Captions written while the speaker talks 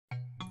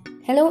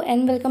Hello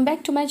and welcome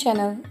back to my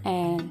channel,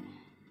 and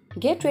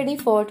get ready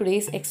for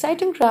today's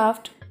exciting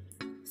craft.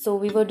 So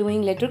we were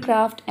doing letter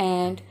craft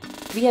and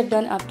we have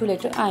done up to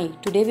letter I.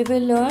 Today we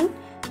will learn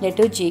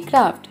letter J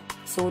craft.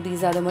 So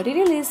these are the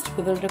material list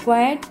we will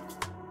require.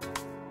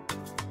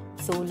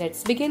 So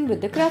let's begin with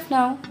the craft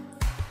now.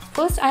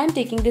 First I am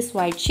taking this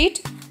white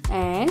sheet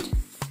and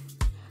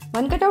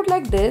one cutout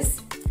like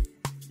this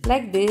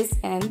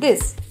and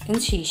this in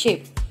C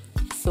shape.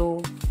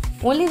 So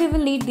only we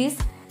will need this,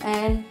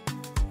 and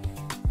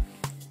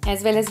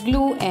as well as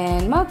glue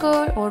and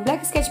marker or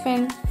black sketch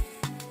pen.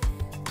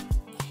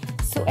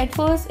 So at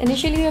first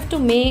initially you have to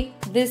make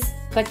this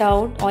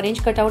cutout,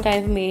 orange cutout I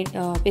have made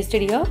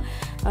pasted here.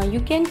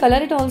 You can color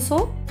it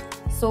also.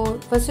 So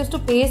first you have to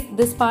paste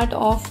this part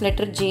of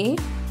letter J.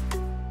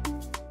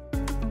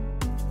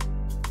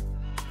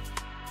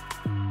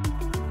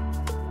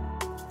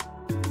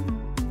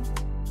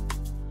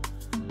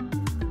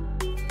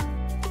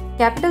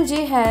 Capital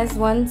J has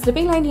one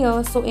slipping line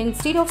here, so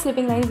instead of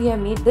slipping line we have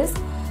made this.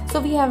 So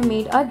we have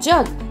made a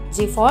jug,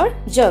 J for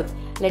jug.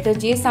 Letter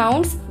J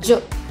sounds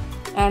J,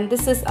 and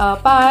this is a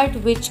part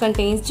which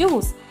contains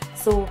juice.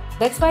 So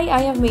that's why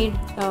I have made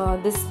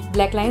this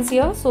black lines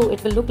here, so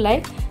it will look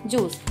like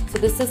juice. So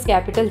this is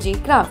capital J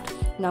craft.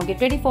 Now get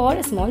ready for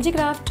a small J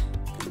craft.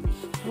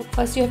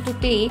 First you have to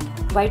take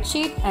white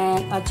sheet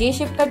and a J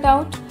shaped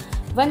cutout.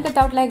 One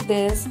cutout like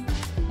this,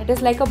 it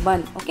is like a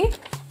bun, okay?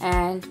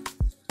 And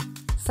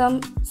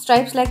some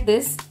stripes like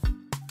this,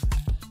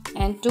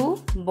 and two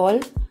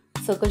ball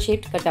circle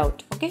shaped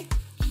cutout, okay?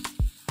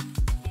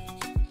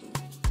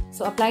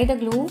 So apply the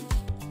glue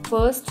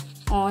first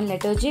on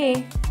letter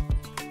J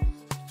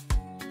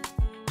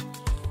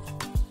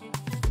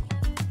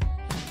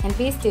and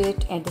paste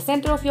it at the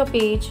center of your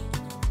page.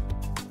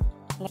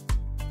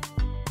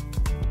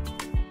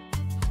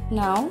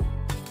 Now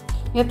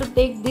you have to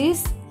take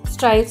these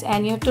stripes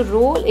and you have to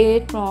roll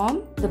it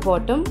from the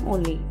bottom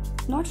only,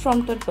 not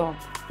from the top.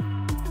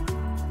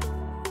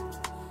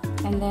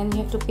 And then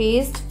you have to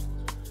paste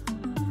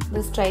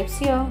the stripes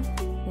here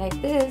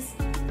like this.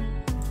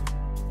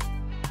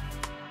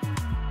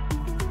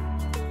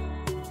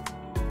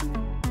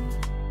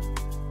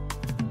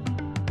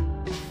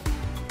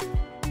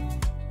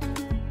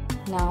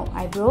 Now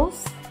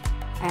eyebrows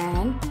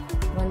and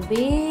one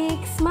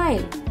big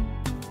smile.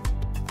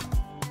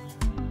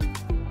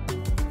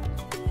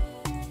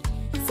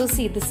 So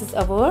see, this is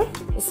our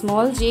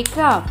small J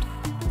craft.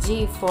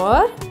 J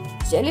for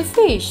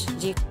jellyfish.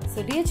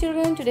 So dear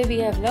children, today we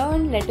have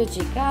learned letter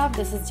J craft.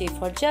 This is J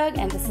for jug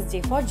and this is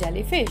J for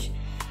jellyfish.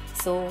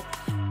 So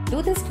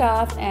do this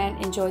craft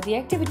and enjoy the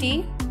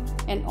activity,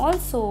 and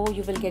also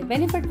you will get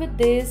benefit with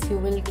this. You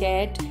will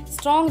get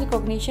strong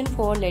recognition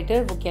for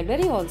letter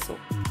vocabulary also.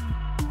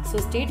 So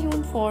stay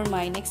tuned for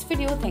my next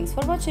video. Thanks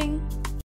for watching.